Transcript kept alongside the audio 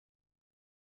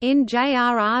In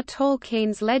J.R.R.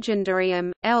 Tolkien's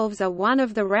Legendarium, elves are one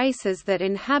of the races that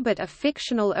inhabit a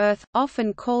fictional Earth,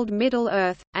 often called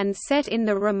Middle-earth, and set in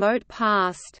the remote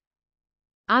past.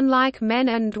 Unlike men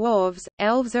and dwarves,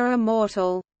 elves are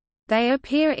immortal. They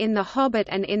appear in The Hobbit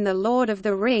and in The Lord of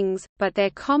the Rings, but their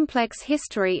complex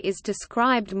history is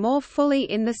described more fully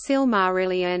in the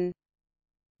Silmarillion.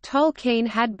 Tolkien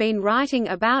had been writing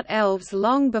about elves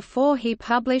long before he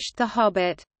published The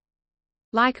Hobbit.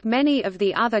 Like many of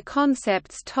the other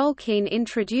concepts Tolkien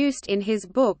introduced in his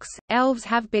books, elves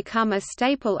have become a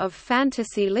staple of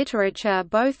fantasy literature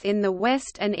both in the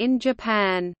West and in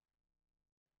Japan.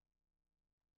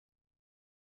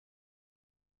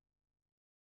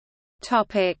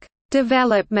 Topic: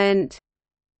 Development.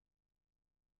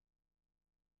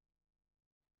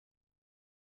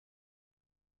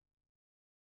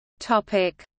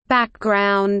 Topic: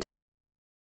 Background.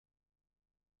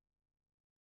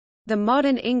 The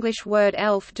modern English word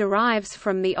elf derives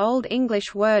from the Old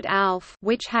English word alf,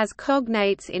 which has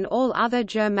cognates in all other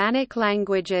Germanic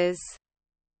languages.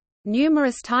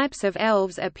 Numerous types of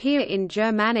elves appear in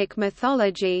Germanic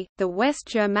mythology. The West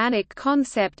Germanic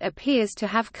concept appears to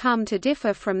have come to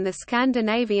differ from the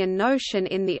Scandinavian notion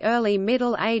in the early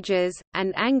Middle Ages,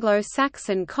 and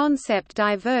Anglo-Saxon concept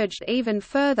diverged even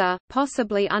further,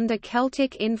 possibly under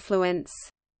Celtic influence.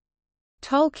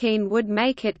 Tolkien would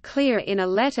make it clear in a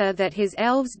letter that his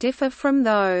elves differ from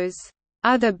those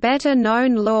of the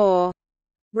better-known lore,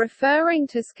 referring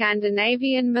to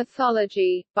Scandinavian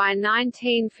mythology. By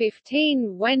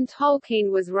 1915, when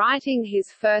Tolkien was writing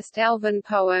his first elven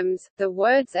poems, the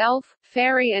words elf,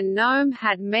 fairy and gnome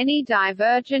had many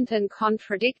divergent and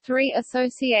contradictory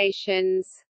associations.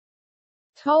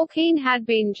 Tolkien had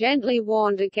been gently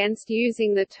warned against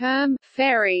using the term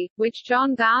fairy, which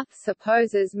John Garth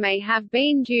supposes may have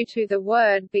been due to the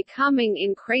word becoming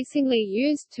increasingly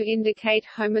used to indicate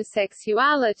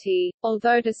homosexuality,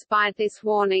 although despite this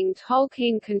warning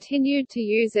Tolkien continued to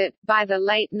use it. By the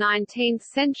late 19th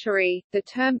century, the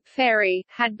term fairy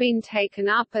had been taken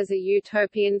up as a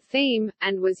utopian theme,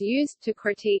 and was used to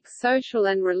critique social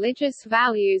and religious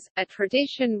values, a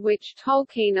tradition which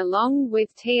Tolkien along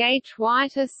with Th.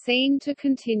 White are seen to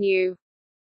continue.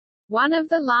 One of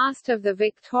the last of the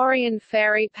Victorian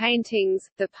fairy paintings,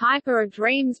 The Piper of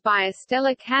Dreams by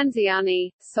Estella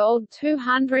Canziani, sold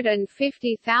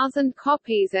 250,000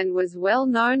 copies and was well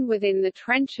known within the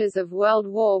trenches of World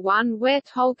War I, where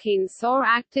Tolkien saw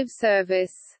active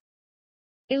service.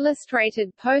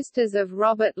 Illustrated posters of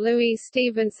Robert Louis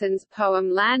Stevenson's poem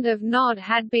Land of Nod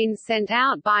had been sent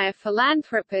out by a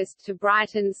philanthropist to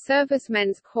Brighton's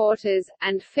servicemen's quarters,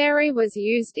 and fairy was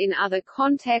used in other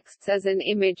contexts as an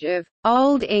image of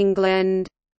Old England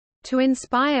to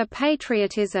inspire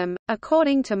patriotism.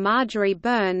 According to Marjorie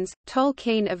Burns,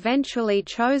 Tolkien eventually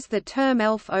chose the term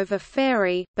elf over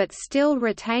fairy, but still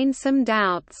retained some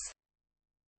doubts.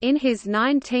 In his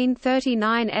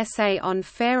 1939 essay on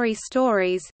fairy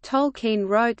stories, Tolkien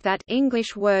wrote that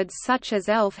English words such as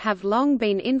elf have long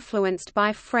been influenced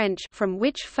by French, from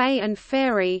which fae and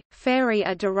fairy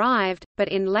are derived, but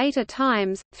in later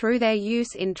times, through their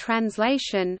use in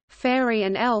translation, fairy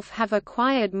and elf have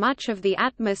acquired much of the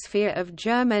atmosphere of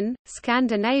German,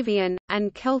 Scandinavian,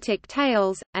 and Celtic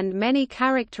tales, and many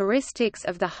characteristics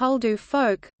of the Huldu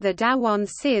folk, the Dawan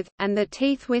Sith, and the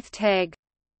Teithwith Teg.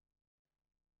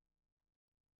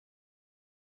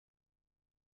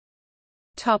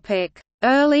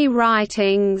 Early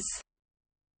writings.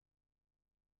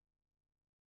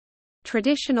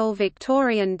 Traditional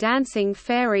Victorian dancing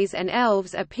fairies and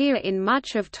elves appear in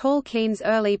much of Tolkien's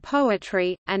early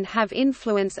poetry, and have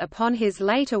influence upon his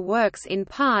later works in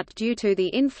part due to the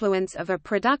influence of a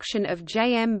production of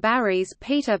J. M. Barrie's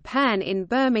Peter Pan in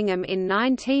Birmingham in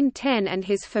 1910 and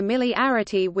his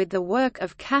familiarity with the work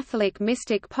of Catholic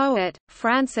mystic poet,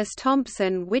 Francis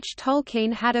Thompson, which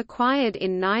Tolkien had acquired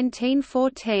in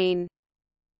 1914.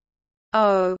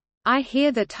 Oh, I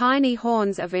hear the tiny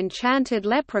horns of enchanted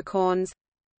leprechauns,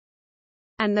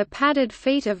 and the padded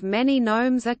feet of many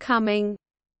gnomes are coming.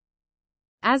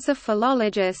 As a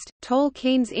philologist,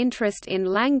 Tolkien's interest in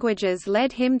languages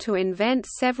led him to invent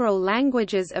several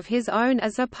languages of his own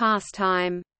as a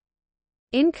pastime.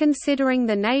 In considering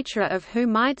the nature of who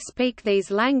might speak these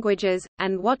languages,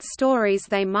 and what stories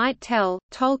they might tell,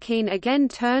 Tolkien again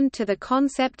turned to the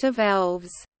concept of elves.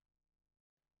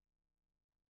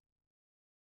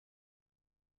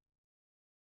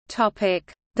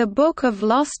 The Book of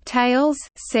Lost Tales,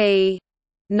 c.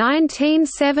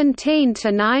 1917 to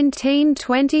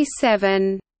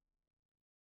 1927.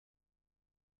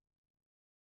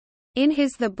 In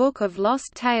his The Book of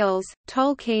Lost Tales,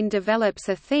 Tolkien develops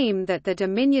a theme that the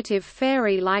diminutive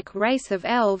fairy-like race of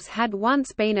elves had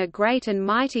once been a great and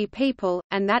mighty people,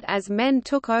 and that as men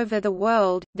took over the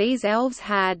world, these elves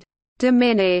had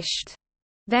diminished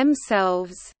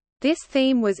themselves. This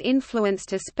theme was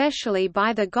influenced especially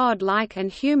by the god-like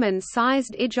and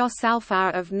human-sized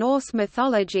Ijosalfar of Norse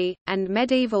mythology, and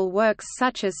medieval works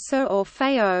such as Sir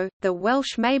Orfeo, the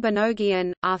Welsh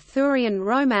Mabinogion, Arthurian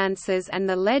romances and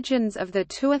the legends of the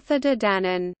Tuatha De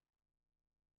Danann.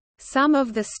 Some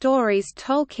of the stories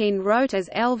Tolkien wrote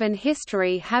as elven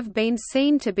history have been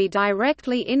seen to be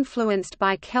directly influenced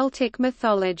by Celtic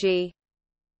mythology.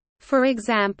 For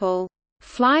example,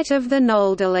 Flight of the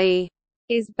Noldorli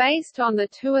is based on the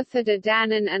Tuatha De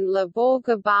Danann and Le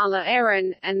Borga Bala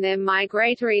Erin, and their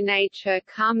migratory nature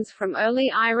comes from early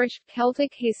Irish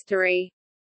Celtic history.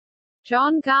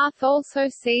 John Garth also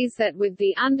sees that with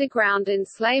the underground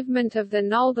enslavement of the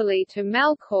Noldorli to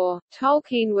Melkor,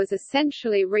 Tolkien was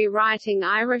essentially rewriting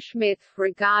Irish myth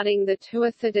regarding the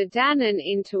Tuatha De Danann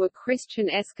into a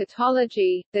Christian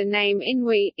eschatology. The name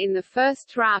Inwi, in the first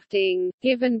drafting,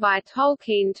 given by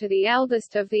Tolkien to the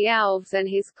eldest of the elves and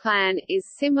his clan, is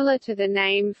similar to the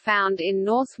name found in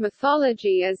Norse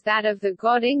mythology as that of the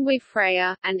god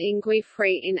Ingwifreya, and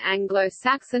Ingwifri in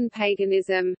Anglo-Saxon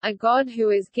paganism, a god who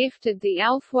is gifted the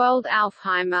elf world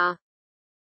Alfheimr.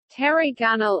 Terry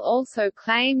Gunnell also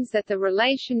claims that the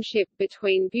relationship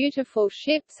between beautiful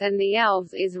ships and the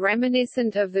elves is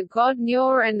reminiscent of the god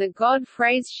Njord and the god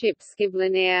Frey's ship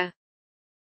Skiblinir.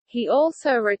 He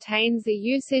also retains the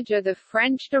usage of the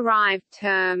French-derived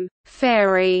term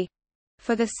fairy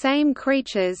for the same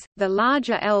creatures. The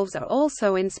larger elves are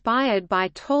also inspired by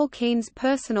Tolkien's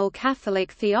personal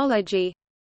Catholic theology,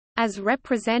 as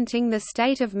representing the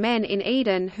state of men in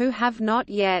Eden who have not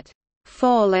yet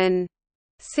fallen,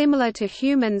 similar to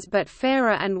humans but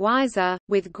fairer and wiser,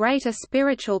 with greater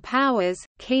spiritual powers,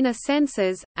 keener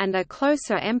senses, and a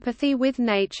closer empathy with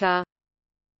nature.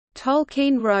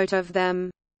 Tolkien wrote of them,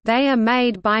 "They are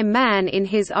made by man in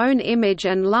his own image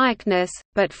and likeness,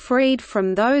 but freed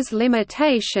from those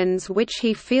limitations which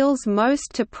he feels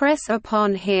most to press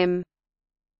upon him.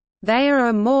 They are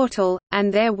immortal,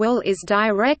 and their will is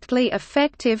directly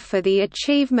effective for the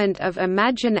achievement of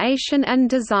imagination and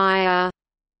desire."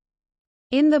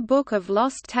 In the Book of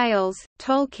Lost Tales,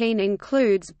 Tolkien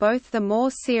includes both the more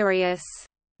serious,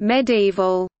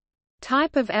 medieval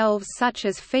type of elves such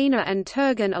as Fëanor and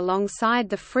Turgon alongside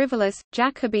the frivolous,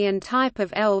 Jacobean type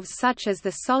of elves such as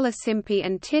the Solasimpi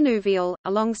and Tinuviel.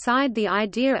 Alongside the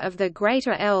idea of the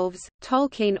greater elves,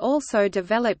 Tolkien also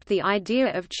developed the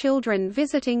idea of children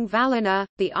visiting Valinor,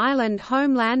 the island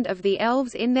homeland of the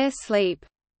elves, in their sleep.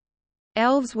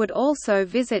 Elves would also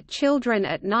visit children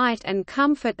at night and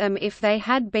comfort them if they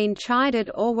had been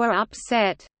chided or were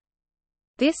upset.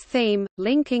 This theme,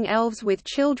 linking elves with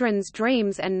children's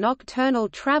dreams and nocturnal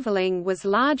traveling, was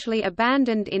largely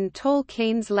abandoned in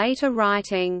Tolkien's later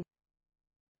writing.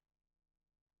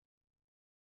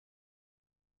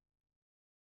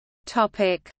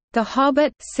 The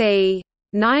Hobbit, c.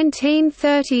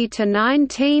 1930 to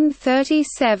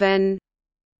 1937.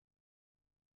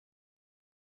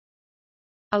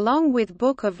 Along with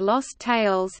Book of Lost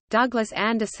Tales, Douglas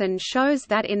Anderson shows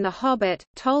that in The Hobbit,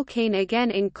 Tolkien again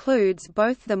includes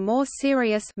both the more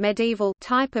serious medieval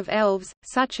type of elves,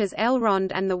 such as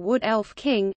Elrond and the Wood Elf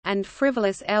King, and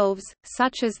frivolous elves,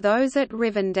 such as those at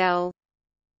Rivendell.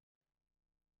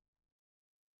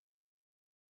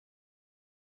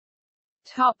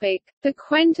 The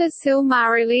Quenta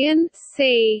Silmarillion,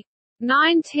 c.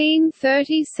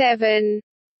 1937.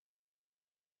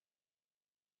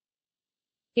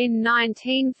 In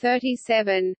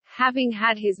 1937, having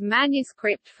had his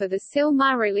manuscript for the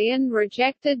Silmarillion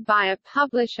rejected by a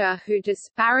publisher who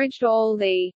disparaged all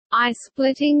the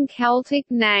eye-splitting Celtic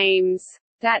names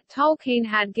that Tolkien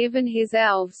had given his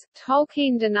elves,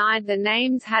 Tolkien denied the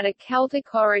names had a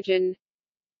Celtic origin.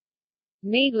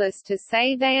 Needless to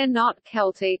say, they are not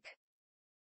Celtic.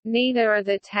 Neither are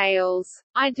the tales.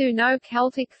 I do know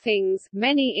Celtic things,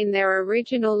 many in their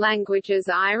original languages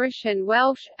Irish and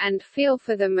Welsh, and feel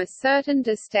for them a certain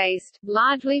distaste,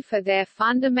 largely for their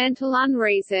fundamental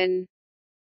unreason.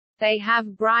 They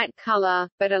have bright colour,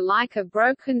 but are like a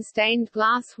broken stained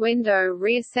glass window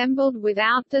reassembled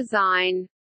without design.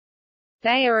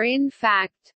 They are in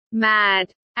fact,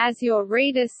 mad, as your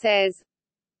reader says,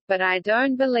 but I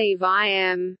don't believe I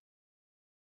am.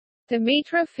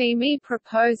 Dimitra Femi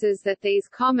proposes that these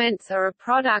comments are a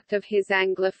product of his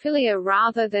Anglophilia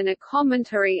rather than a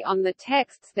commentary on the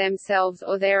texts themselves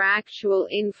or their actual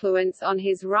influence on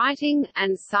his writing,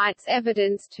 and cites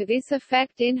evidence to this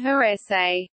effect in her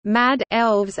essay, "Mad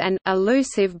Elves and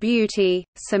Elusive Beauty: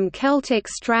 Some Celtic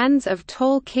Strands of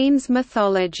Tolkien's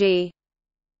Mythology."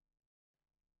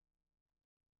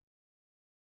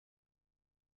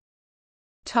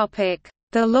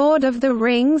 The Lord of the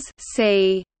Rings,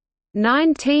 c.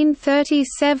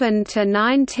 1937 to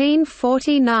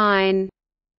 1949.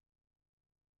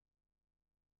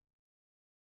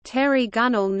 Terry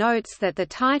Gunnell notes that the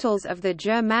titles of the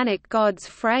Germanic gods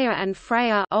Freyr and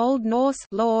Freyja, Old Norse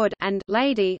Lord and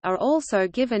Lady, are also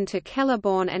given to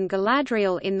Celeborn and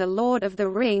Galadriel in The Lord of the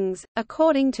Rings.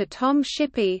 According to Tom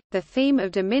Shippey, the theme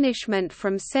of diminishment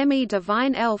from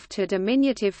semi-divine elf to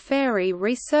diminutive fairy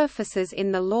resurfaces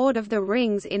in The Lord of the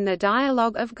Rings in the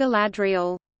dialogue of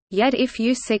Galadriel. Yet if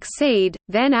you succeed,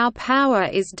 then our power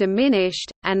is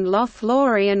diminished, and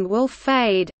Lothlorien will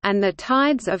fade, and the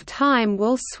tides of time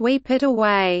will sweep it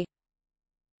away.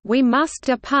 We must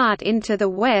depart into the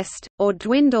west, or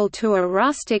dwindle to a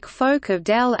rustic folk of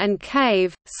dell and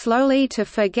cave, slowly to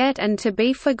forget and to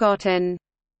be forgotten.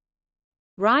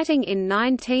 Writing in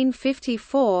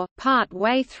 1954,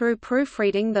 part-way through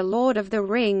proofreading The Lord of the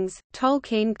Rings,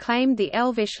 Tolkien claimed the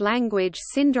Elvish language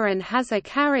Sundering has a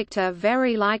character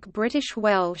very like British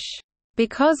Welsh,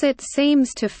 because it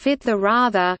seems to fit the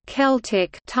rather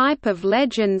Celtic type of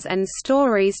legends and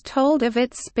stories told of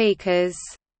its speakers.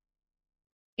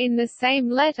 In the same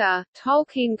letter,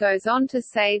 Tolkien goes on to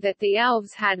say that the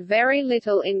elves had very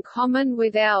little in common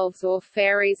with elves or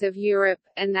fairies of Europe,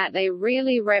 and that they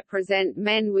really represent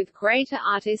men with greater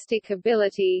artistic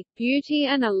ability, beauty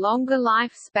and a longer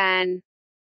lifespan.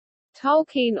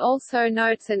 Tolkien also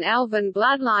notes an elven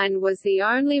bloodline was the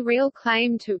only real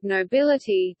claim to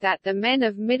nobility that the men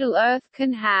of Middle-earth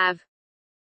can have.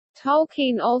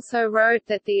 Tolkien also wrote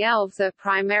that the elves are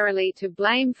primarily to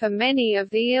blame for many of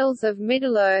the ills of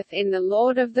Middle-earth in The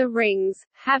Lord of the Rings,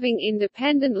 having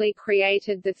independently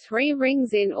created the Three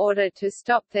Rings in order to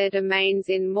stop their domains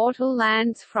in mortal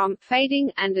lands from fading,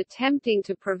 and attempting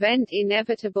to prevent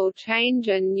inevitable change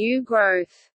and new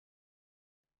growth.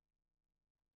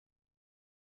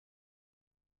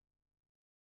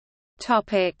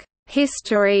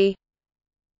 History.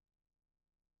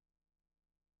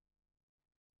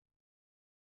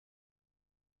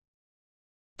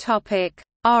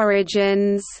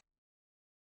 Origins.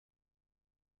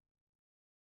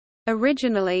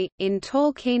 Originally, in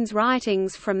Tolkien's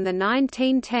writings from the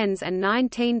 1910s and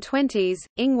 1920s,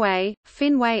 Ingwe,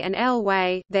 Finwë and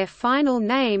Elwë, their final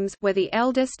names, were the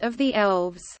eldest of the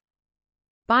elves.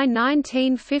 By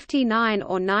 1959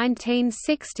 or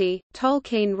 1960,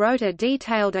 Tolkien wrote a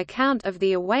detailed account of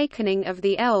the awakening of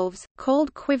the elves,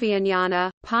 called Quiviañana,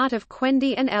 part of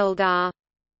Quenya and Eldar.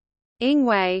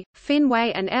 Ingwe,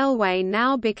 Finwë and Elwë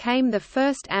now became the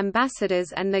first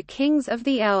ambassadors and the kings of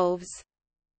the elves.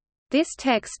 This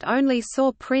text only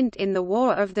saw print in the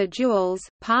War of the Jewels,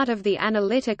 part of the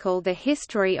analytical The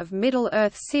History of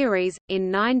Middle-earth series,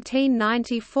 in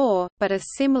 1994, but a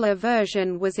similar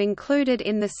version was included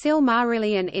in the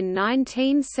Silmarillion in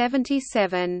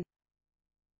 1977.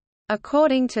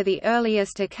 According to the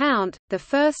earliest account, the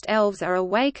first elves are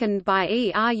awakened by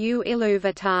Eru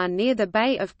Ilúvatar near the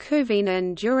Bay of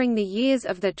Cuvinan during the years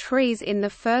of the trees in the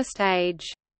First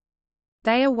Age.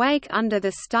 They awake under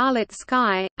the starlit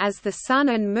sky, as the sun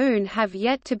and moon have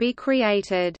yet to be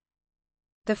created.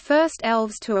 The first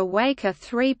elves to awake are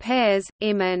three pairs,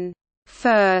 Iman,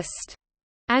 first,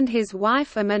 and his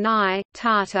wife Amanai,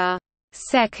 Tata,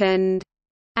 second,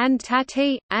 and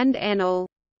Tati, and Enel,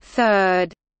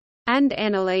 third, and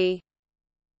Eneli.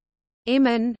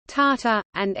 Iman, Tata,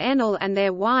 and Enel and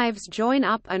their wives join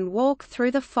up and walk through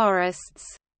the forests.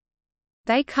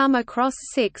 They come across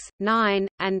 6, 9,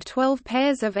 and 12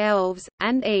 pairs of elves,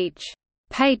 and each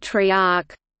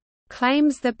patriarch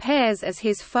claims the pairs as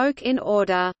his folk in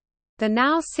order. The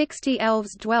now 60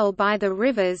 elves dwell by the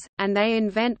rivers, and they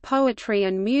invent poetry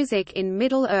and music in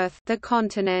Middle-earth, the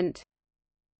continent.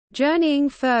 Journeying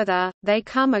further, they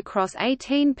come across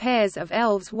 18 pairs of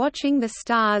elves watching the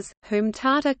stars, whom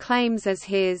Tata claims as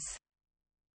his.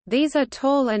 These are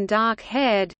tall and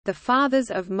dark-haired, the fathers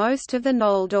of most of the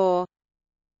Noldor.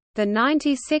 The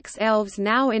 96 elves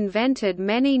now invented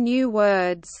many new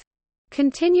words.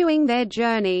 Continuing their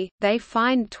journey, they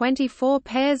find 24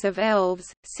 pairs of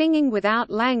elves, singing without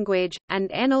language, and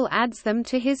Enel adds them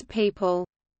to his people.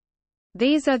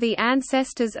 These are the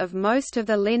ancestors of most of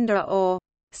the Linda or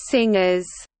singers,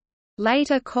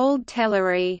 later called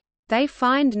Teleri. They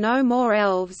find no more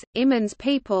elves. Iman's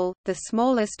people, the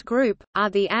smallest group, are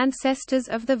the ancestors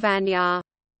of the Vanyar.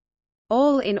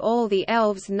 All in all the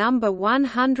elves number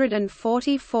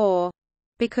 144.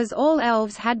 Because all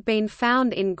elves had been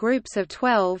found in groups of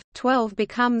 12, 12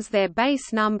 becomes their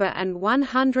base number and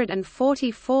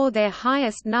 144 their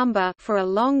highest number for a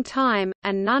long time,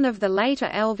 and none of the later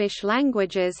Elvish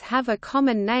languages have a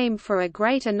common name for a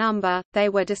greater number. They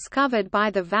were discovered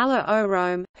by the Valar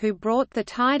Orome, who brought the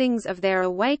tidings of their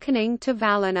awakening to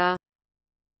Valinor.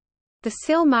 The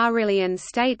Silmarillion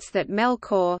states that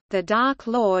Melkor, the Dark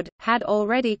Lord, had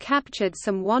already captured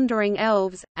some wandering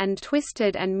elves, and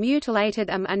twisted and mutilated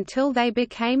them until they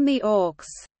became the Orcs.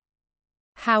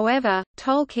 However,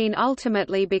 Tolkien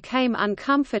ultimately became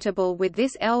uncomfortable with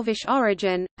this Elvish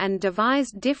origin, and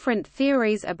devised different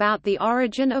theories about the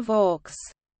origin of Orcs.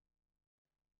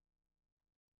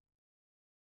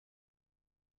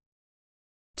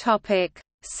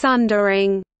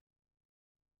 Sundering.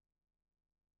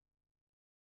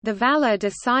 The Valar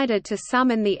decided to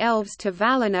summon the elves to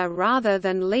Valinor rather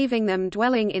than leaving them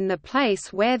dwelling in the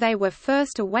place where they were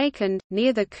first awakened,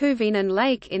 near the Cuvinan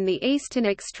Lake in the eastern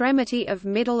extremity of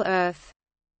Middle-earth.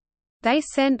 They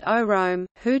sent Orome,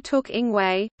 who took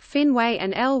Ingwe, Finwë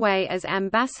and Elwë as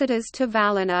ambassadors to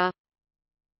Valinor.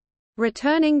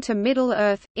 Returning to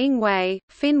Middle-earth, Ingwe,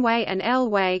 Finwë and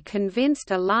Elwë convinced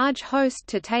a large host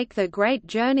to take the great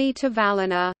journey to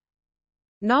Valinor.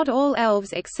 Not all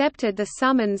elves accepted the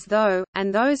summons though,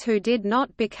 and those who did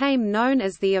not became known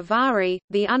as the Avari,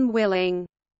 the unwilling.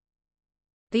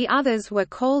 The others were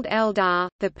called Eldar,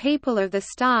 the people of the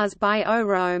stars by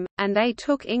Orome, and they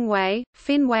took Ingwe,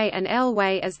 Finwë and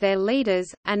Elwë as their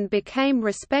leaders, and became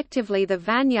respectively the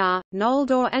Vanyar,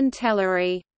 Noldor and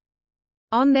Teleri.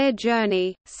 On their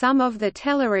journey, some of the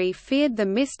Teleri feared the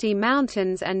misty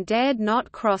mountains and dared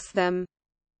not cross them.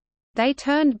 They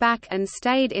turned back and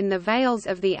stayed in the vales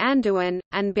of the Anduin,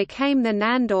 and became the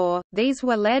Nandor. These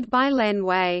were led by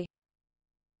Lenwë.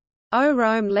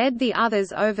 Orome led the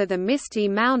others over the misty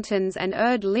mountains and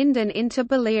Erd Linden into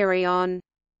Beleriand.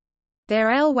 Their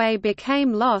Elwë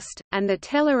became lost, and the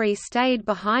Teleri stayed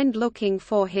behind looking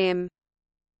for him.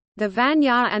 The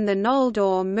Vanyar and the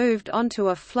Noldor moved onto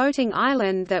a floating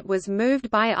island that was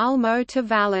moved by Ulmo to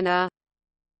Valinor.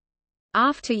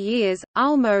 After years,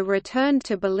 Ulmo returned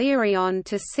to Beleriand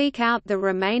to seek out the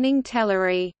remaining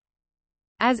Teleri.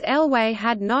 As Elwë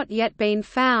had not yet been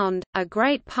found, a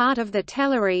great part of the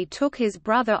Teleri took his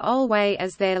brother Olwë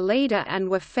as their leader and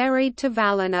were ferried to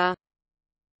Valinor.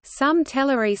 Some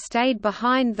Teleri stayed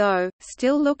behind though,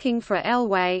 still looking for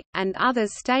Elwë, and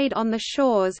others stayed on the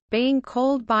shores, being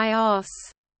called by Os.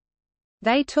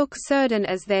 They took Círdan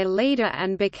as their leader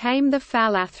and became the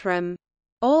Falathrim.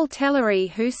 All Teleri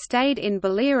who stayed in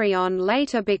Beleriand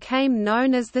later became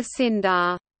known as the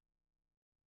Sindar.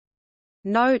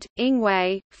 Note: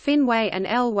 Ingwe, Finwë and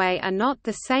Elwë are not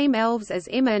the same elves as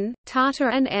Iman, Tata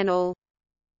and Enel.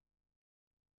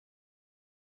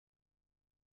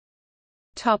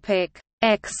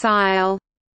 Exile.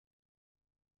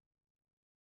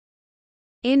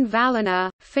 In Valinor,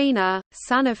 Fëanor,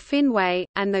 son of Finwë,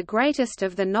 and the greatest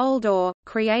of the Noldor,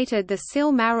 created the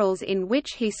Silmarils in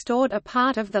which he stored a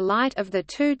part of the light of the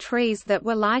two trees that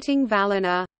were lighting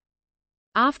Valinor.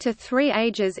 After 3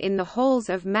 ages in the halls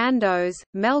of Mandos,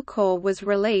 Melkor was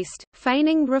released,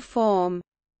 feigning reform.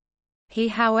 He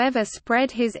however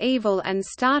spread his evil and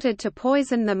started to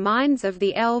poison the minds of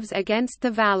the elves against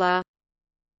the Valar.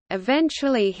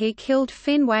 Eventually he killed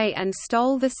Finwë and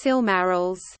stole the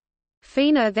Silmarils.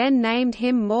 Fëanor then named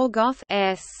him Morgoth,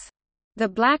 the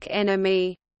Black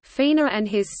Enemy. Fëanor and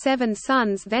his 7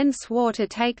 sons then swore to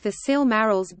take the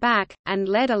Silmarils back, and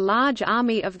led a large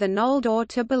army of the Noldor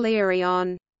to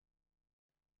Beleriand.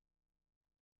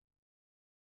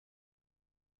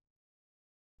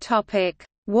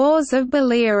 Wars of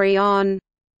Beleriand.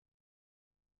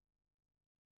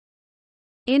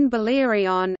 In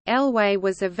Beleriand, Elwë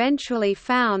was eventually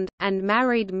found, and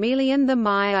married Melian the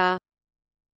Mire.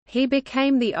 He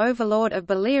became the overlord of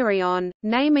Beleriand,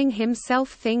 naming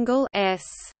himself Thingol's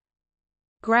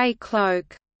Grey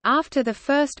Cloak. After the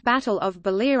first Battle of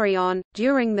Beleriand,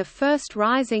 during the first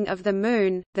rising of the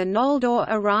moon, the Noldor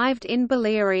arrived in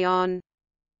Beleriand.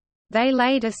 They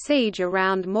laid a siege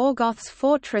around Morgoth's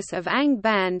fortress of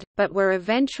Angband, but were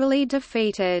eventually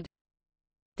defeated.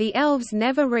 The elves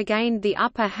never regained the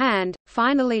upper hand,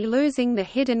 finally losing the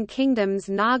hidden kingdoms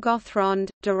Nargothrond,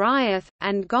 Doriath,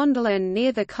 and Gondolin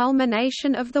near the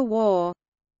culmination of the war.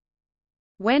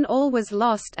 when all was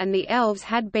lost and the elves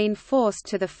had been forced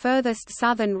to the furthest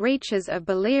southern reaches of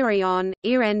Beleriand,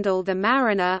 Eärendil the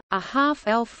Mariner, a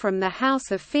half-elf from the House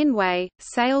of Finwë,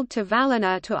 sailed to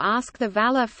Valinor to ask the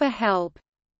Valar for help.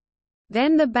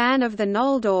 Then the ban of the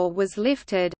Noldor was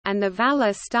lifted, and the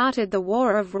Valar started the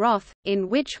War of Wrath, in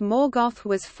which Morgoth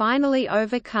was finally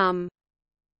overcome.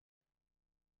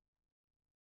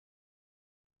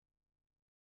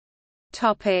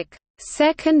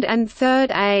 Second and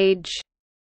Third Age.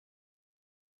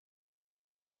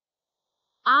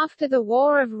 After the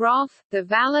War of Wrath, the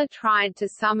Valar tried to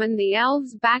summon the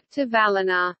elves back to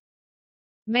Valinor.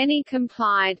 Many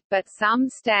complied, but some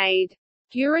stayed.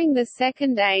 During the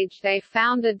Second Age they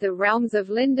founded the realms of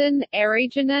Lindon,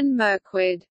 Eregion and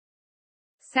Mirkwood.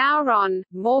 Sauron,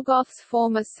 Morgoth's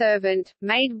former servant,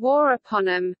 made war upon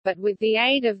him, but with the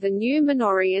aid of the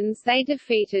Númenóreans they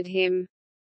defeated him.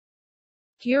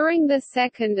 During the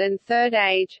Second and Third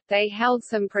Age, they held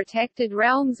some protected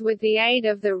realms with the aid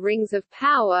of the Rings of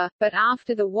Power, but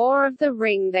after the War of the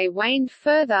Ring they waned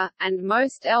further, and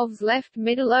most elves left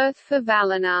Middle-earth for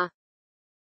Valinor.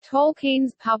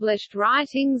 Tolkien's published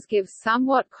writings give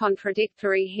somewhat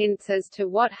contradictory hints as to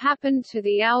what happened to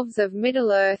the elves of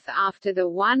Middle-earth after the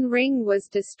One Ring was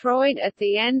destroyed at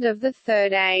the end of the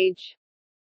Third Age.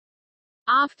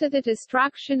 After the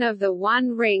destruction of the One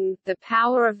Ring, the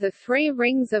power of the Three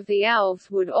Rings of the elves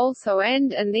would also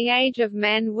end and the Age of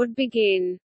Men would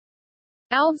begin.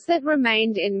 Elves that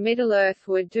remained in Middle-earth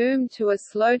were doomed to a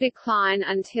slow decline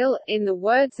until, in the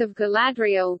words of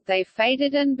Galadriel, they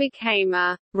faded and became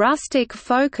a rustic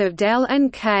folk of dell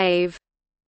and cave,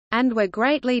 and were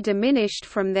greatly diminished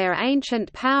from their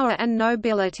ancient power and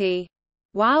nobility.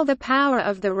 While the power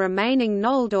of the remaining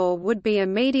Noldor would be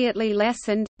immediately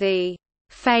lessened, the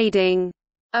fading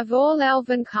of all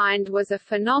elvenkind was a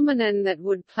phenomenon that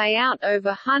would play out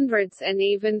over hundreds and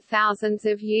even thousands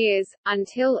of years,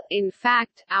 until, in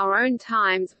fact, our own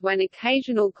times, when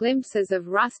occasional glimpses of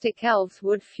rustic elves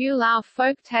would fuel our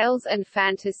folktales and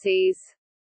fantasies.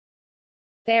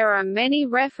 There are many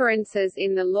references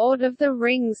in The Lord of the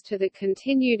Rings to the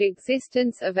continued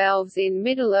existence of elves in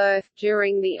Middle-earth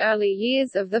during the early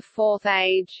years of the Fourth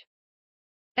Age.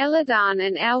 Elladan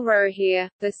and Elrohir,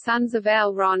 the sons of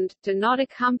Elrond, do not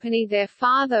accompany their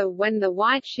father when the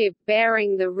White Ship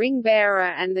bearing the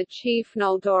Ring-bearer and the chief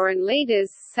Noldoran leaders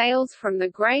sails from the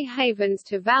Grey Havens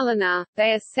to Valinor.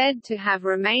 They are said to have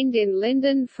remained in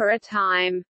Lindon for a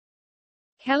time.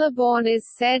 Celeborn is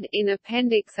said, in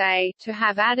Appendix A, to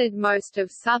have added most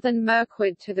of southern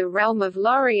Mirkwood to the realm of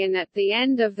Lorien at the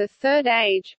end of the Third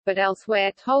Age, but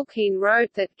elsewhere Tolkien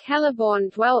wrote that Celeborn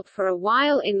dwelt for a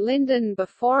while in Lindon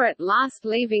before at last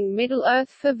leaving Middle-earth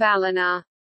for Valinor.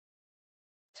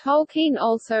 Tolkien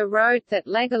also wrote that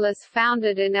Legolas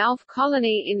founded an elf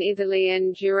colony in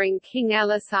Ithilien during King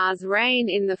Elisar's reign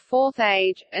in the Fourth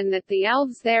Age, and that the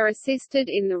elves there assisted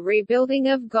in the rebuilding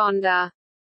of Gondor.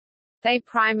 They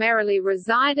primarily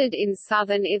resided in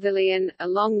southern Ithilien,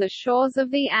 along the shores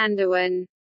of the Anduin.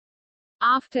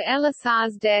 After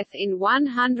Elisar's death in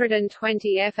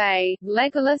 120 FA,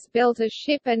 Legolas built a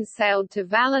ship and sailed to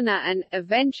Valinor and,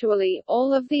 eventually,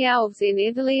 all of the elves in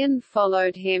Ithilien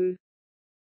followed him.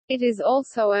 It is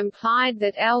also implied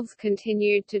that elves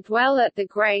continued to dwell at the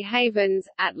Grey Havens,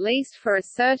 at least for a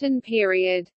certain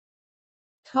period.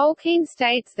 Tolkien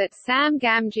states that Sam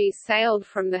Gamgee sailed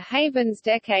from the Havens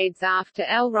decades after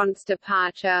Elrond's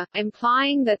departure,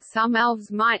 implying that some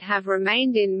elves might have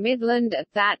remained in Midland at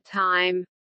that time.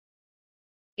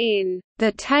 In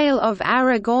The Tale of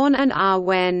Aragorn and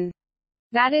Arwen,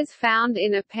 that is found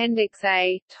in Appendix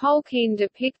A, Tolkien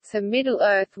depicts a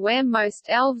Middle-earth where most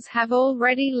elves have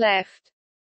already left.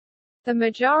 The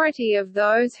majority of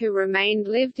those who remained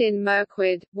lived in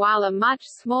Mirkwood, while a much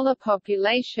smaller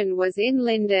population was in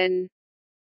Lindon.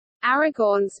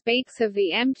 Aragorn speaks of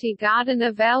the empty garden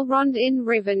of Elrond in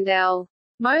Rivendell.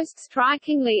 Most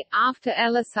strikingly, after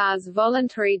Elisar's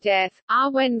voluntary death,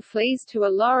 Arwen flees to a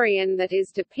Lorien that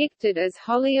is depicted as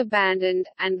wholly abandoned,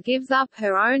 and gives up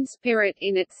her own spirit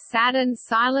in its sad and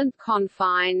silent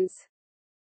confines.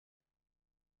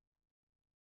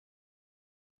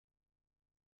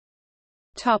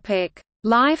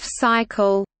 Life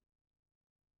cycle.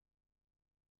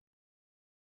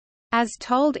 As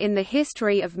told in the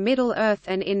history of Middle-earth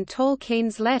and in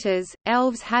Tolkien's letters,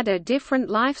 elves had a different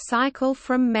life cycle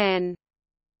from men.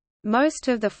 Most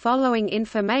of the following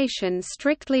information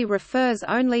strictly refers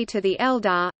only to the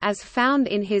Eldar, as found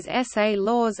in his essay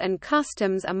Laws and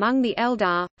Customs Among the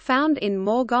Eldar, found in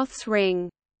Morgoth's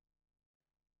Ring.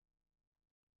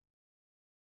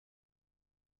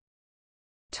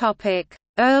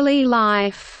 Early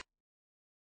life.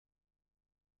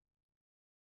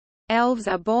 elves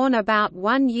are born about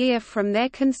 1 year from their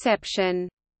conception.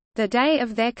 The day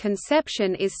of their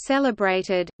conception is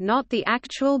celebrated, not the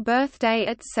actual birthday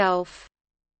itself.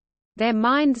 Their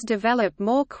minds develop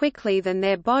more quickly than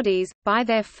their bodies. By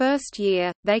their first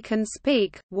year, they can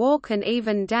speak, walk and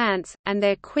even dance, and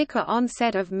their quicker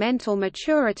onset of mental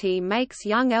maturity makes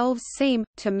young elves seem,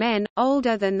 to men,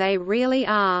 older than they really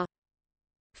are.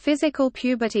 Physical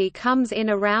puberty comes in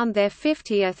around their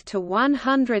 50th to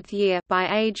 100th year. By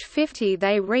age 50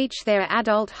 they reach their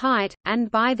adult height,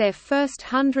 and by their first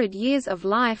 100 years of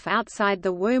life outside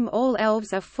the womb all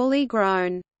elves are fully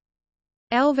grown.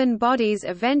 Elven bodies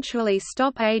eventually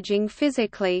stop aging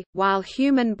physically, while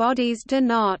human bodies do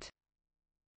not.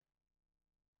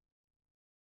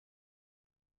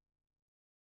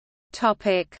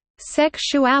 Topic: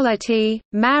 Sexuality,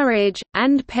 marriage,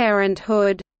 and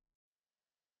parenthood.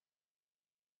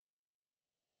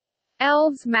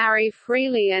 Elves marry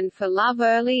freely and for love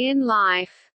early in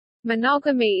life.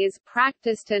 Monogamy is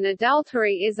practiced and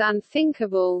adultery is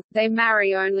unthinkable. They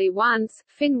marry only once.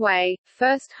 Finwë,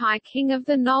 first High King of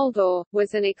the Noldor,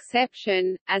 was an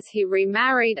exception, as he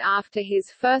remarried after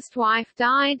his first wife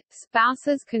died.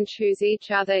 Spouses can choose each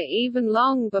other even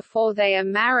long before they are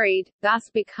married,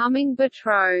 thus becoming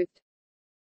betrothed.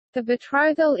 The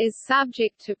betrothal is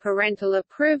subject to parental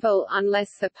approval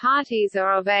unless the parties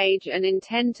are of age and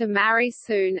intend to marry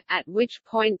soon, at which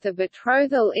point the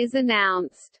betrothal is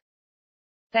announced.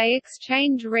 They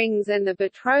exchange rings and the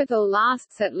betrothal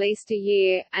lasts at least a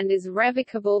year, and is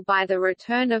revocable by the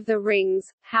return of the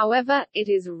rings, however, it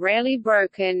is rarely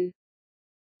broken.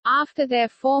 After their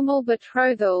formal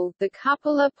betrothal, the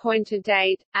couple appoint a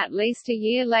date, at least a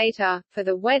year later, for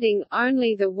the wedding.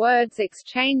 Only the words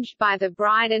exchanged by the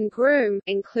bride and groom,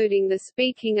 including the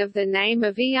speaking of the name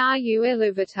of Eru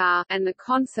Iluvatar, and the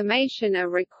consummation are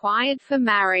required for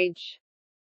marriage.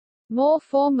 More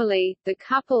formally, the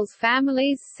couple's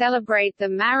families celebrate the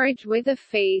marriage with a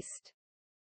feast.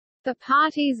 The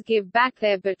parties give back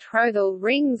their betrothal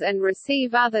rings and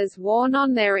receive others worn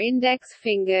on their index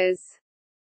fingers.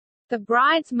 The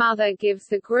bride's mother gives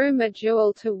the groom a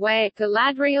jewel to wear.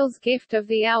 Galadriel's gift of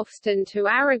the Elfstone to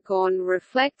Aragorn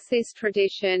reflects this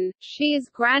tradition. She is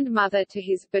grandmother to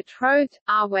his betrothed,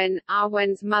 Arwen.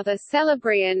 Arwen's mother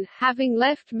Celebrian, having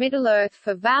left Middle-earth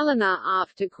for Valinor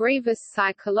after grievous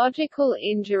psychological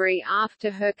injury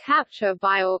after her capture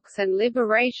by orcs and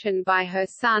liberation by her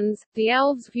sons, the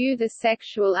elves view the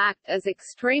sexual act as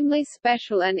extremely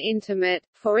special and intimate,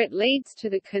 for it leads to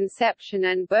the conception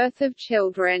and birth of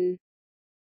children.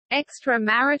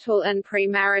 Extramarital and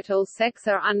premarital sex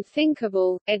are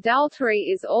unthinkable, adultery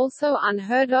is also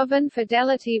unheard of and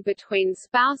fidelity between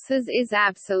spouses is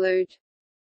absolute.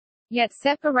 Yet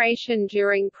separation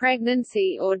during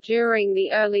pregnancy or during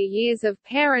the early years of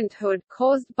parenthood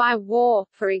caused by war,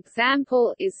 for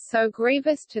example, is so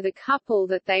grievous to the couple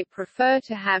that they prefer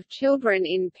to have children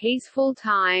in peaceful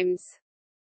times.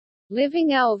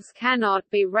 Living elves cannot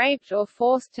be raped or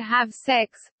forced to have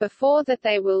sex, before that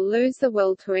they will lose the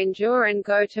will to endure and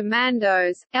go to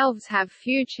Mandos. Elves have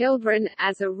few children,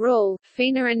 as a rule.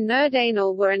 Fina and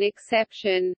Nerdanel were an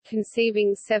exception,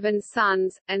 conceiving 7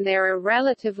 sons, and there are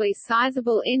relatively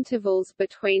sizable intervals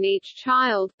between each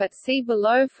child, but see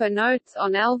below for notes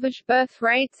on Elvish birth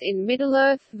rates in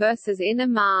Middle-earth versus in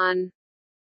Aman.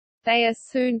 They are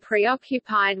soon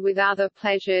preoccupied with other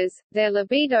pleasures, their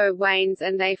libido wanes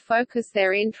and they focus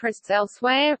their interests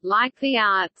elsewhere, like the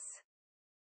arts.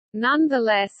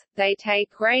 Nonetheless, they take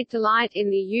great delight in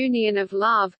the union of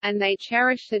love, and they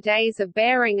cherish the days of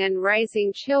bearing and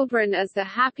raising children as the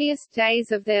happiest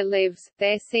days of their lives.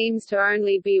 There seems to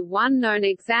only be one known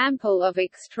example of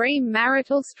extreme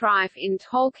marital strife in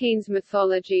Tolkien's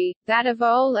mythology, that of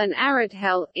Oel and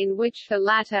Aradhel, in which the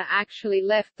latter actually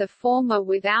left the former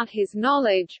without his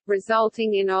knowledge,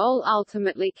 resulting in Oel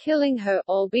ultimately killing her,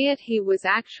 albeit he was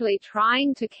actually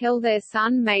trying to kill their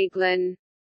son Maeglin.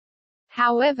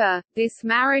 However, this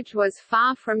marriage was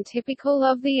far from typical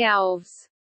of the elves.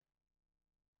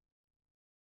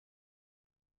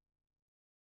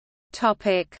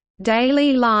 Topic: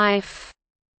 Daily life.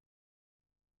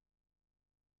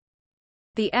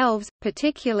 The elves,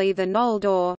 particularly the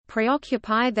Noldor,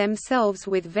 preoccupy themselves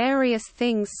with various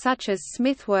things such as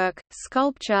smithwork,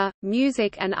 sculpture,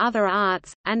 music and other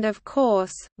arts, and of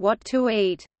course, what to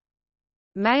eat.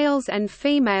 Males and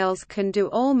females can do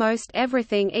almost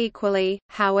everything equally,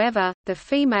 however, the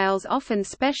females often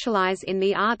specialize in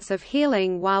the arts of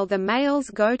healing while the males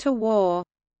go to war.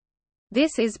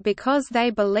 This is because they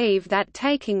believe that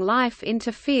taking life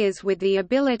interferes with the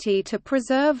ability to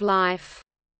preserve life.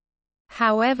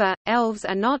 However, elves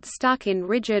are not stuck in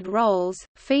rigid roles,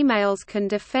 females can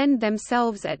defend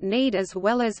themselves at need as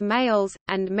well as males,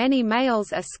 and many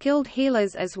males are skilled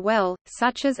healers as well,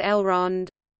 such as Elrond.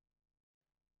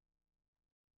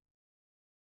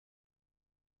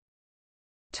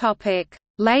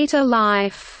 Later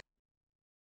life.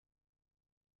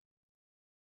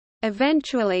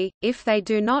 Eventually, if they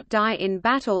do not die in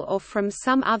battle or from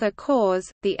some other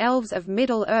cause, the elves of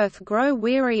Middle-earth grow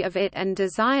weary of it and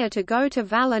desire to go to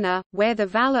Valinor, where the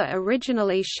Valar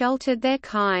originally sheltered their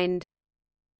kind.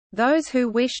 Those who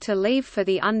wish to leave for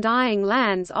the Undying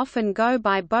Lands often go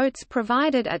by boats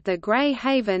provided at the Grey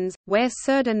Havens, where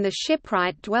Círdan the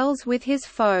shipwright dwells with his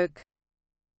folk.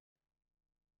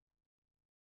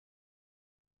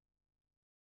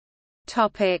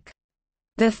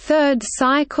 The third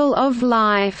cycle of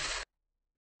life.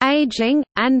 Aging,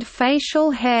 and facial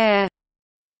hair.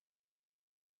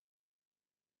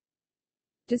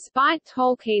 Despite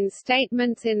Tolkien's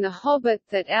statements in The Hobbit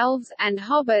that elves and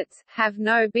hobbits have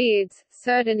no beards,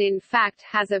 Círdan in fact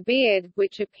has a beard,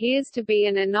 which appears to be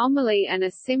an anomaly and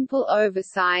a simple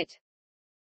oversight.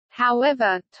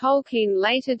 However, Tolkien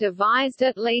later devised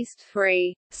at least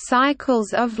 3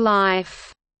 cycles of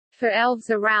life for elves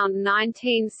around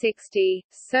 1960.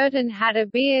 Círdan had a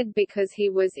beard because he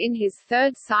was in his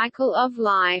third cycle of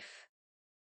life.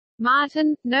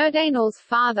 Martin, Nerdanel's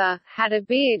father, had a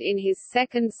beard in his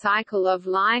second cycle of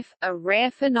life, a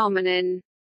rare phenomenon.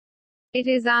 It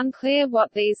is unclear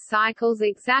what these cycles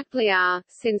exactly are,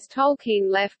 since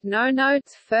Tolkien left no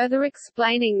notes further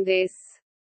explaining this.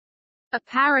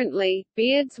 Apparently,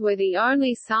 beards were the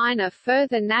only sign of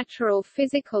further natural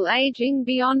physical aging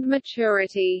beyond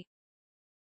maturity.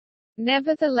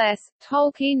 Nevertheless,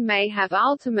 Tolkien may have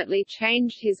ultimately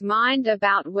changed his mind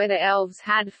about whether elves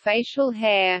had facial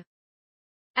hair.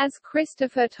 As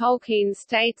Christopher Tolkien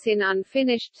states in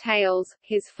Unfinished Tales,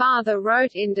 his father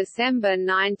wrote in December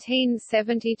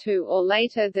 1972 or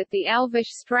later that the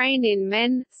Elvish strain in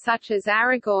men, such as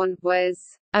Aragorn, was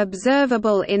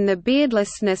observable in the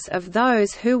beardlessness of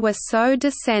those who were so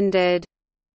descended,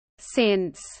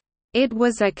 since it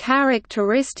was a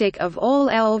characteristic of all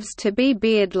elves to be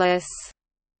beardless.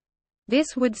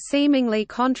 This would seemingly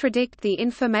contradict the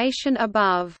information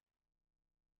above.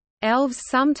 Elves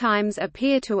sometimes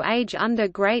appear to age under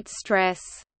great stress.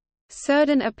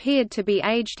 Círdan appeared to be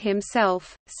aged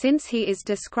himself, since he is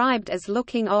described as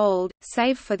looking old,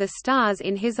 save for the stars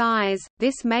in his eyes.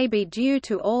 This may be due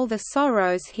to all the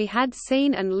sorrows he had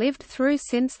seen and lived through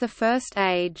since the First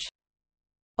Age.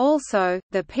 Also,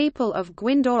 the people of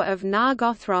Gwyndor of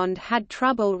Nargothrond had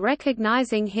trouble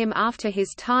recognizing him after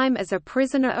his time as a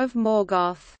prisoner of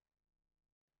Morgoth.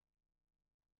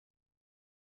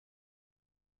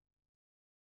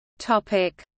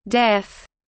 Death.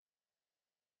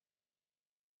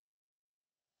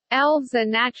 Elves are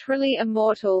naturally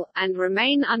immortal, and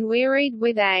remain unwearied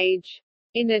with age.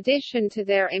 In addition to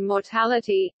their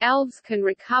immortality, elves can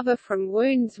recover from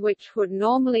wounds which would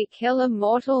normally kill a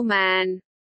mortal man.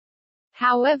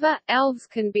 However, elves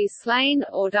can be slain,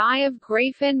 or die of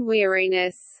grief and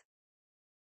weariness.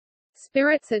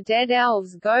 Spirits of dead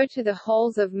elves go to the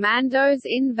halls of Mandos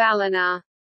in Valinor.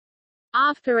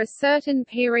 After a certain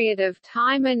period of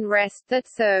time and rest that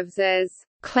serves as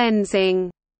cleansing,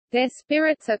 their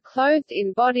spirits are clothed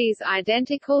in bodies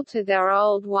identical to their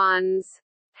old ones.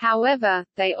 However,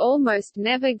 they almost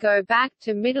never go back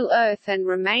to Middle-earth and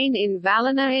remain in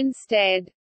Valinor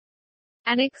instead.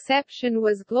 An exception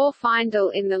was Glorfindel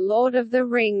in The Lord of the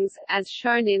Rings. As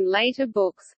shown in later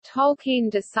books, Tolkien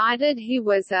decided he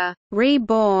was a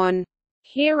reborn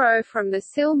hero from the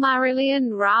Silmarillion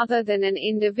rather than an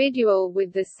individual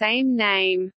with the same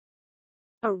name.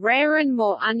 A rare and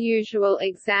more unusual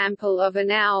example of an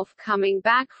elf coming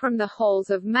back from the halls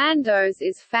of Mandos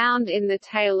is found in the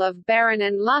tale of Beren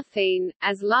and Luthien,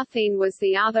 as Luthien was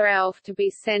the other elf to be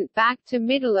sent back to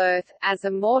Middle-earth, as a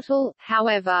mortal.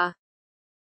 However,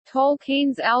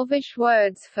 Tolkien's Elvish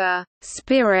words for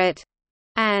spirit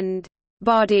and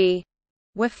body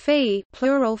were fi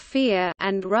plural fear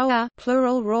and roa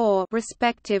plural roar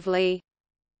respectively.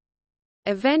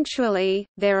 Eventually,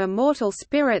 their immortal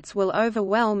spirits will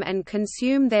overwhelm and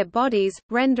consume their bodies,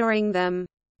 rendering them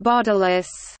bodiless,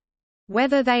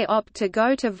 whether they opt to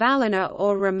go to Valinor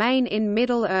or remain in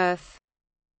Middle-earth.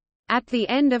 At the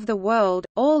end of the world,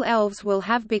 all elves will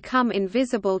have become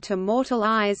invisible to mortal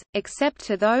eyes, except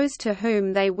to those to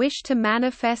whom they wish to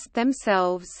manifest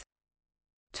themselves.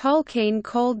 Tolkien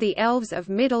called the elves of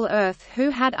Middle-earth who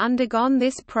had undergone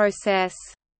this process,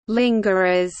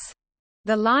 lingerers.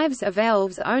 The lives of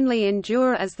elves only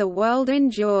endure as the world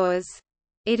endures.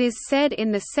 It is said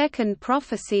in the second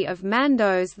prophecy of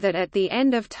Mandos that at the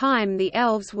end of time the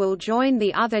elves will join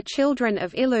the other children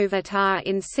of Ilúvatar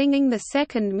in singing the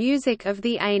second music of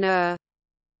the Ainur.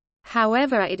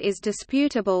 However, it is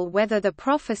disputable whether the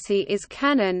prophecy is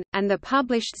canon, and the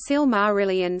published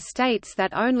Silmarillion states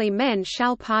that only men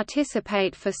shall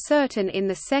participate for certain in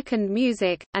the second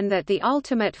music, and that the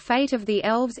ultimate fate of the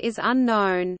elves is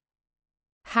unknown.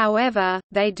 However,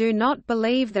 they do not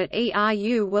believe that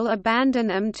Eru will abandon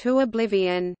them to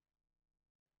oblivion.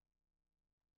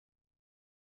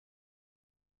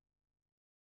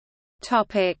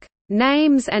 Topic: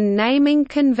 Names and naming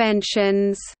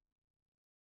conventions.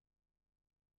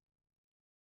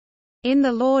 In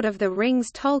The Lord of the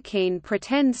Rings, Tolkien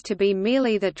pretends to be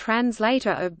merely the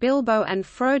translator of Bilbo and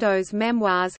Frodo's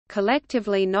memoirs,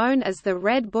 collectively known as the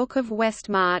Red Book of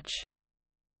Westmarch.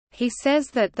 He says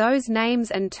that those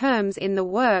names and terms in the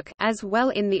work, as well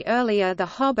in the earlier The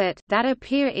Hobbit, that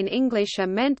appear in English are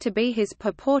meant to be his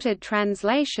purported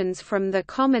translations from the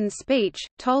common speech.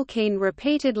 Tolkien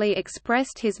repeatedly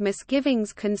expressed his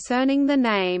misgivings concerning the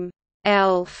name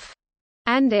elf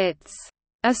and its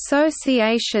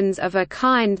associations of a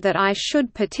kind that I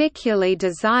should particularly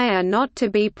desire not to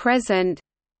be present,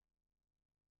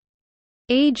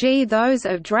 e.g. those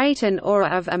of Drayton or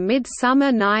of A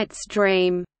Midsummer Night's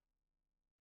Dream,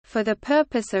 for the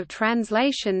purpose of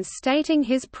translations, stating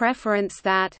his preference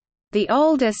that the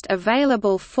oldest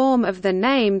available form of the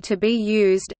name to be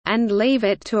used, and leave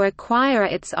it to acquire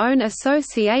its own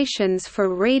associations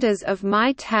for readers of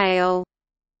my tale.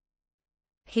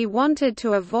 He wanted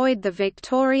to avoid the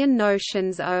Victorian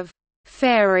notions of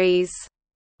fairies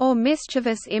or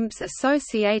mischievous imps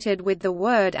associated with the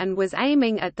word, and was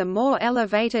aiming at the more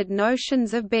elevated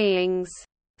notions of beings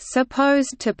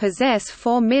supposed to possess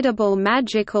formidable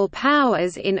magical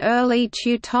powers in early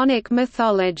Teutonic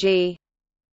mythology.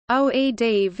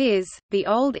 Oed viz., the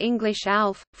Old English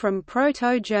Alf, from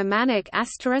Proto-Germanic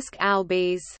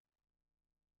 *albes.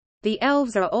 The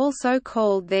elves are also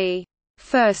called the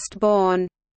firstborn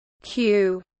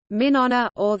q. minona,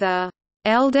 or the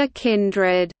elder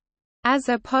kindred, as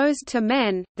opposed to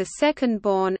men, the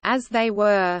secondborn, as they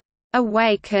were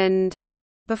awakened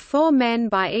before men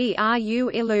by Eru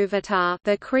Ilúvatar,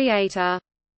 the creator.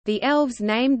 The elves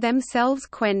named themselves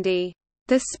Quendi,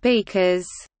 the speakers,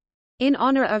 in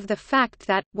honor of the fact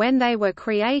that, when they were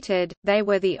created, they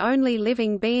were the only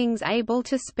living beings able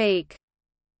to speak.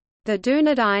 The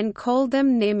Dunedain called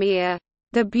them Nimir,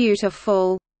 the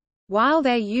beautiful, while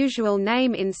their usual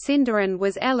name in Sindarin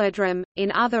was Eladrim.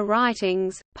 In other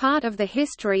writings, part of the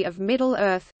history of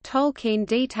Middle-earth, Tolkien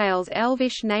details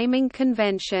Elvish naming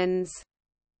conventions.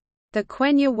 The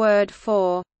Quenya word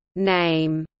for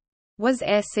name was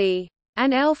Essi.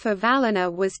 An elf of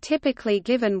Valinor was typically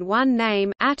given one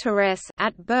name at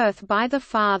birth by the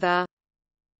father.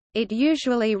 It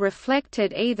usually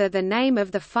reflected either the name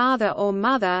of the father or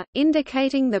mother,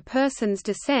 indicating the person's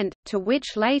descent, to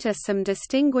which later some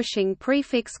distinguishing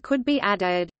prefix could be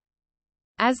added.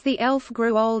 As the elf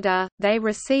grew older, they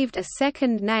received a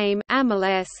second name,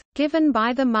 Amalés, given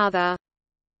by the mother.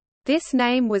 This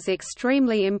name was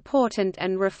extremely important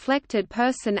and reflected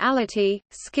personality,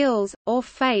 skills, or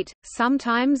fate,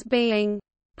 sometimes being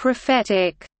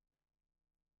prophetic.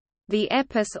 The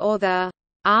epos, or the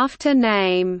after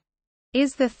name,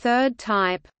 is the third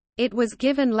type. It was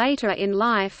given later in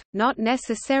life, not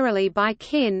necessarily by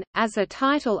kin, as a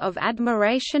title of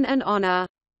admiration and honor.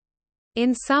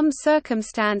 In some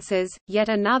circumstances, yet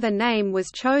another name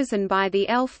was chosen by the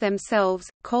elf themselves,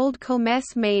 called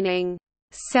Kilmes, meaning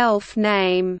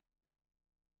self-name.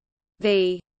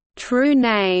 The true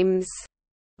names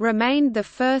remained the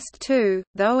first two,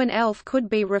 though an elf could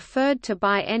be referred to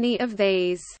by any of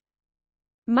these.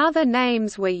 Mother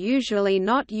names were usually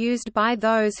not used by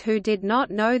those who did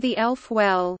not know the elf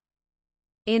well.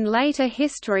 In later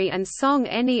history and song,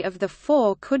 any of the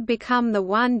four could become the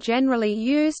one generally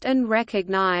used and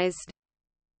recognized.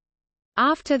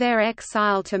 After their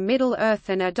exile to Middle-earth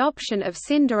and adoption of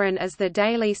Sindarin as the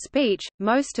daily speech,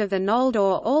 most of the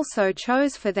Noldor also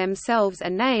chose for themselves a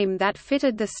name that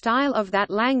fitted the style of that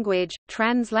language,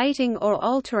 translating or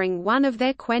altering one of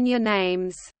their Quenya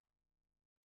names.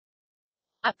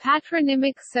 A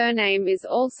patronymic surname is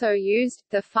also used,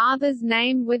 the father's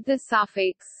name with the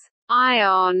suffix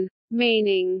ion,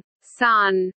 meaning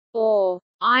son, or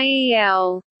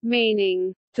iel,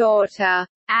 meaning daughter,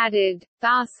 added.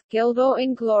 Thus, Gildor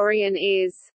Inglorian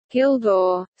is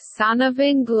Gildor, son of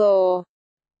Inglor.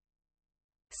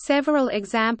 Several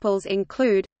examples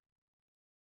include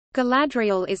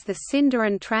Galadriel is the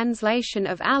Sindarin translation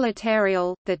of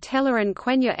Alateriel, the Teleran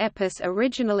Quenya epos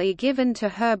originally given to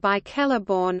her by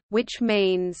Celeborn, which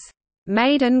means,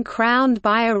 "maiden crowned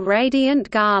by a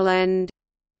radiant garland."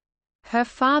 Her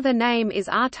father name is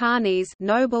Artanes,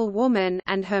 noble woman,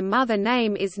 and her mother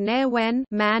name is Nerwen,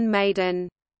 man maiden.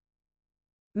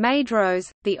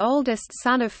 Maedhros, the oldest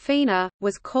son of Fina,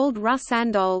 was called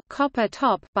Rusandol, copper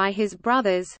top, by his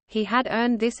brothers. He had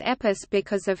earned this epos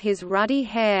because of his ruddy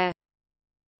hair.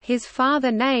 His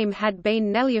father name had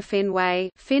been Nelyafinwe,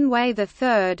 Finwë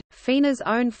III. Fina's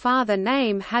own father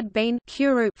name had been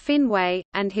Curu, Finwë,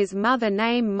 and his mother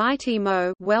name Mighty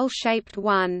Mo, well-shaped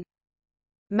one.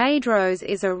 Maedhros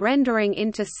is a rendering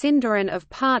into Sindarin of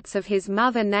parts of his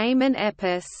mother name and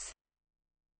epos.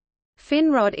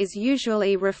 Finrod is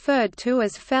usually referred to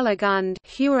as Felagund,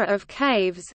 hewer of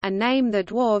caves, a name the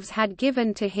dwarves had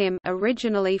given to him,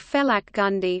 originally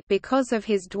Felakgundi, because of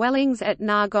his dwellings at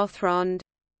Nargothrond.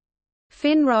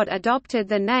 Finrod adopted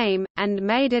the name, and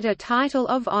made it a title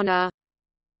of honor.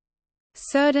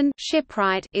 Círdan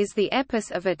Shipwright is the epos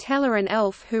of a Teleran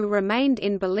elf who remained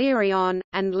in Beleriand,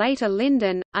 and later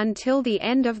Lindon, until the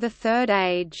end of the Third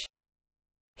Age.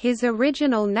 His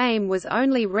original name was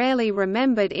only rarely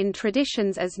remembered in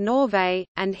traditions as Norve,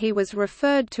 and he was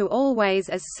referred to always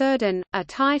as Círdan, a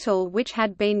title which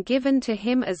had been given to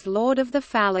him as Lord of the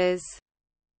Fallas.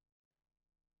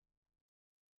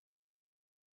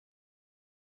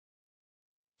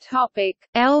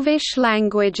 Elvish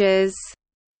languages.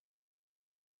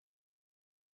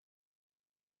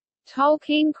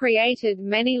 Tolkien created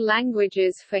many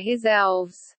languages for his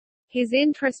elves. His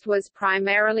interest was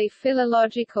primarily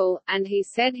philological, and he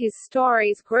said his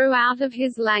stories grew out of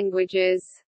his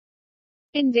languages.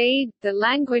 Indeed, the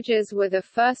languages were the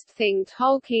first thing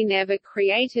Tolkien ever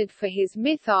created for his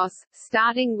mythos,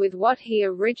 starting with what he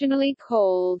originally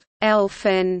called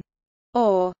Elfin,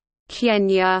 or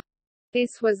Quenya.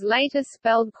 This was later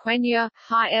spelled Quenya,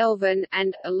 High Elven,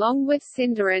 and, along with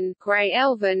Sindarin, Grey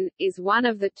Elven, is one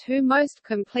of the two most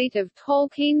complete of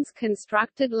Tolkien's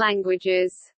constructed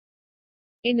languages.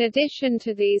 In addition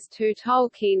to these two,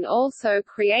 Tolkien also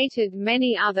created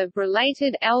many other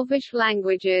related Elvish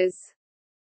languages.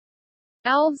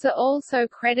 Elves are also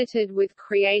credited with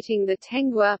creating the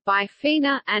Tengwa by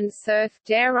Fina and Cirth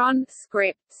Daeron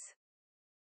scripts.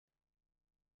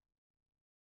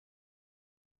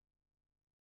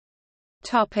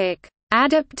 Topic: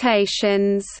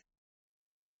 Adaptations.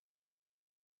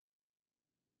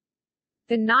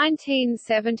 The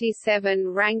 1977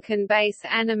 Rankin-Bass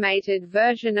animated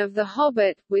version of The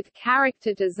Hobbit, with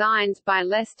character designs by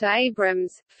Lester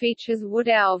Abrams, features wood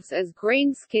elves as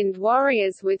green-skinned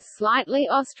warriors with slightly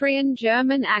Austrian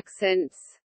German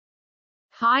accents.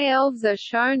 High elves are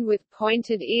shown with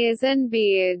pointed ears and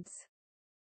beards.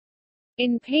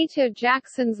 In Peter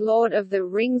Jackson's Lord of the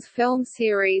Rings film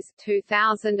series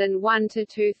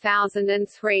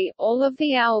 2001–2003, all of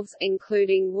the elves,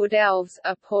 including wood elves,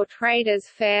 are portrayed as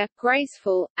fair,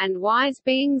 graceful, and wise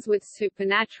beings with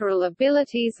supernatural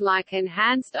abilities like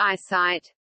enhanced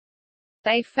eyesight.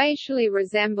 They facially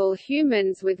resemble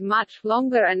humans with much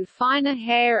longer and finer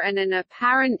hair and an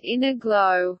apparent inner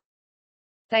glow.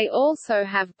 They also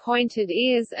have pointed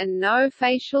ears and no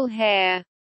facial hair.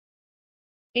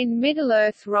 In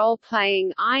Middle-earth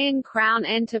role-playing Iron Crown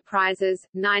Enterprises,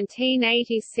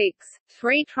 1986,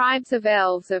 3 tribes of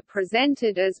elves are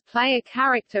presented as player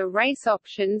character race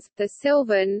options, the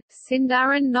Sylvan,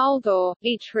 Sindar and Noldor,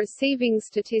 each receiving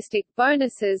statistic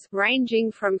bonuses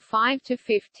ranging from 5 to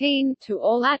 15 to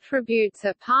all attributes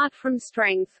apart from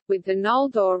strength, with the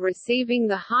Noldor receiving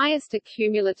the highest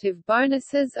accumulative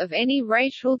bonuses of any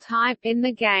racial type in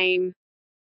the game.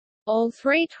 All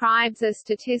 3 tribes are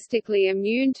statistically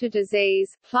immune to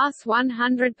disease, plus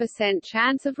 100%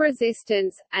 chance of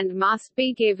resistance, and must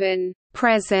be given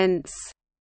presence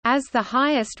as the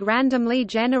highest randomly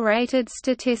generated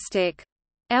statistic.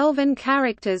 Elven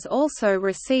characters also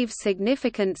receive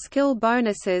significant skill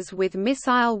bonuses with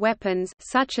missile weapons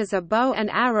such as a bow and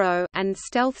arrow, and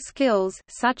stealth skills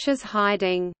such as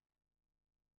hiding.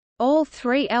 All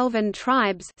 3 elven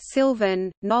tribes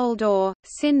Sylvan, Noldor,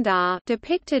 Sindar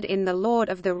depicted in the Lord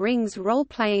of the Rings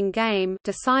role-playing game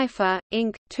Decipher,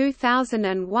 Inc.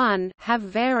 2001 have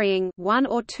varying 1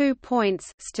 or 2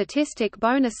 points statistic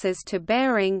bonuses to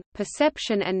bearing,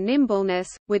 perception and nimbleness,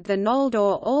 with the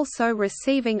Noldor also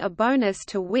receiving a bonus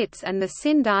to wits and the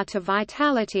Sindar to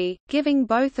vitality, giving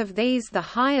both of these the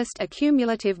highest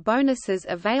accumulative bonuses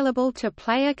available to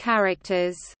player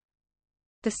characters.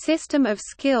 The system of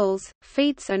skills,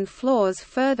 feats and flaws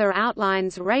further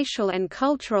outlines racial and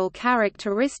cultural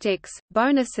characteristics,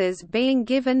 bonuses being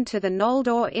given to the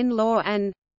Noldor in lore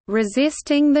and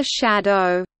resisting the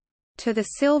shadow to the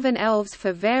Sylvan Elves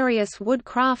for various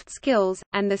woodcraft skills,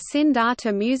 and the Sindar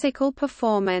to musical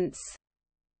performance.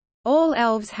 All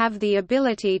elves have the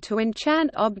ability to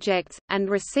enchant objects, and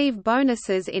receive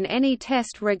bonuses in any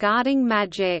test regarding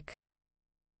magic.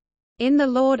 In the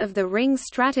Lord of the Rings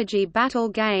strategy battle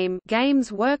game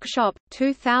Games Workshop,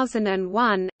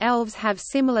 2001, elves have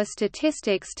similar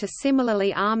statistics to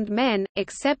similarly armed men,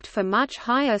 except for much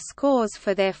higher scores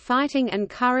for their fighting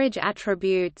and courage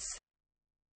attributes.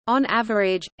 On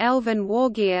average, elven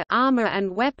wargear armor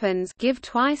and weapons give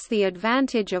twice the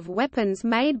advantage of weapons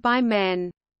made by men.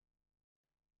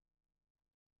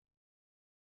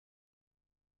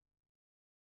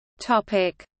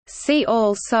 See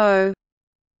also: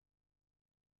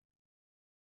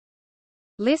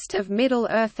 List of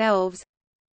Middle-earth elves,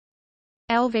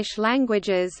 Elvish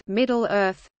languages,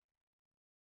 Middle-earth,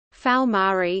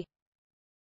 Falmari,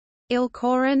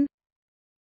 Ilkoran,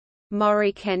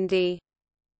 Morikendi.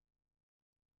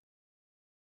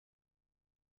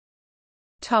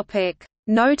 Topic: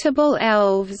 Notable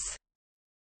elves.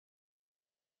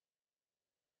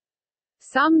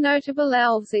 Some notable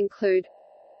elves include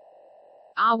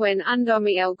Arwen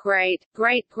Undomiel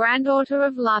great-granddaughter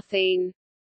of Luthien.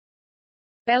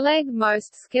 Beleg,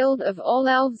 most skilled of all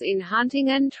elves in hunting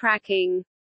and tracking.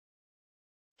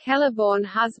 Celeborn,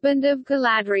 husband of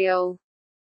Galadriel.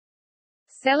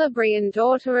 Celebrian,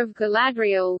 daughter of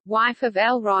Galadriel, wife of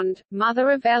Elrond, mother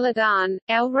of Elladan,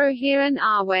 Elrohir and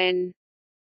Arwen.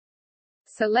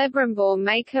 Celebrimbor,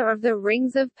 maker of the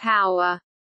Rings of Power.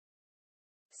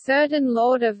 Certain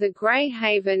Lord of the Grey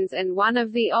Havens and one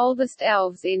of the oldest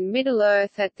elves in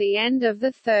Middle-earth at the end of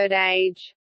the Third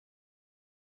Age.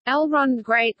 Elrond,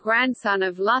 great-grandson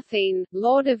of Luthien,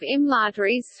 Lord of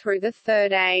Imladris through the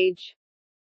Third Age.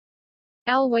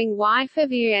 Elwing, wife of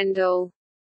Eärendil.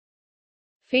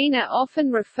 Fina,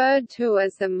 often referred to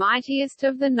as the mightiest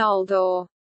of the Noldor.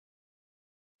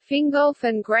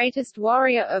 Fingolfin, greatest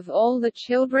warrior of all the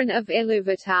children of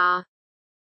Ilúvatar.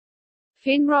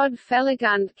 Finrod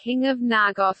Felagund, king of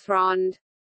Nargothrond.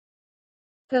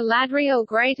 Galadriel,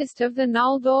 greatest of the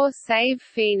Noldor save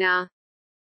Fina.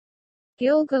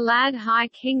 Gil-galad, High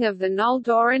King of the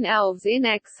Noldoran elves in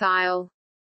exile.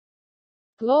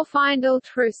 Glorfindel,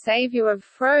 true savior of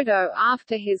Frodo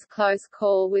after his close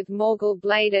call with Morgul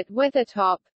Blade at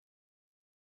Weathertop.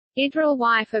 Idril,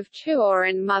 wife of Tuor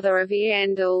and mother of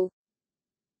Eärendil.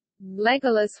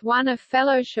 Legolas, one of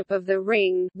Fellowship of the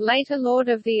Ring, later Lord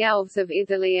of the Elves of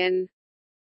Ithilien.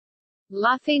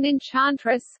 Luthien,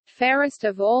 enchantress, fairest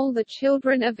of all the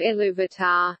children of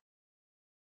Ilúvatar.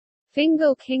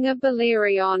 Thingol, king of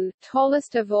Beleriand,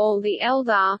 tallest of all the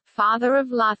Eldar, father of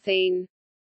Luthien.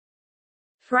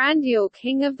 Thranduil,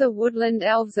 king of the woodland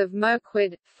elves of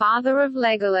Mirkwood, father of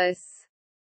Legolas.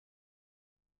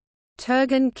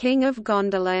 Turgon, king of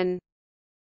Gondolin.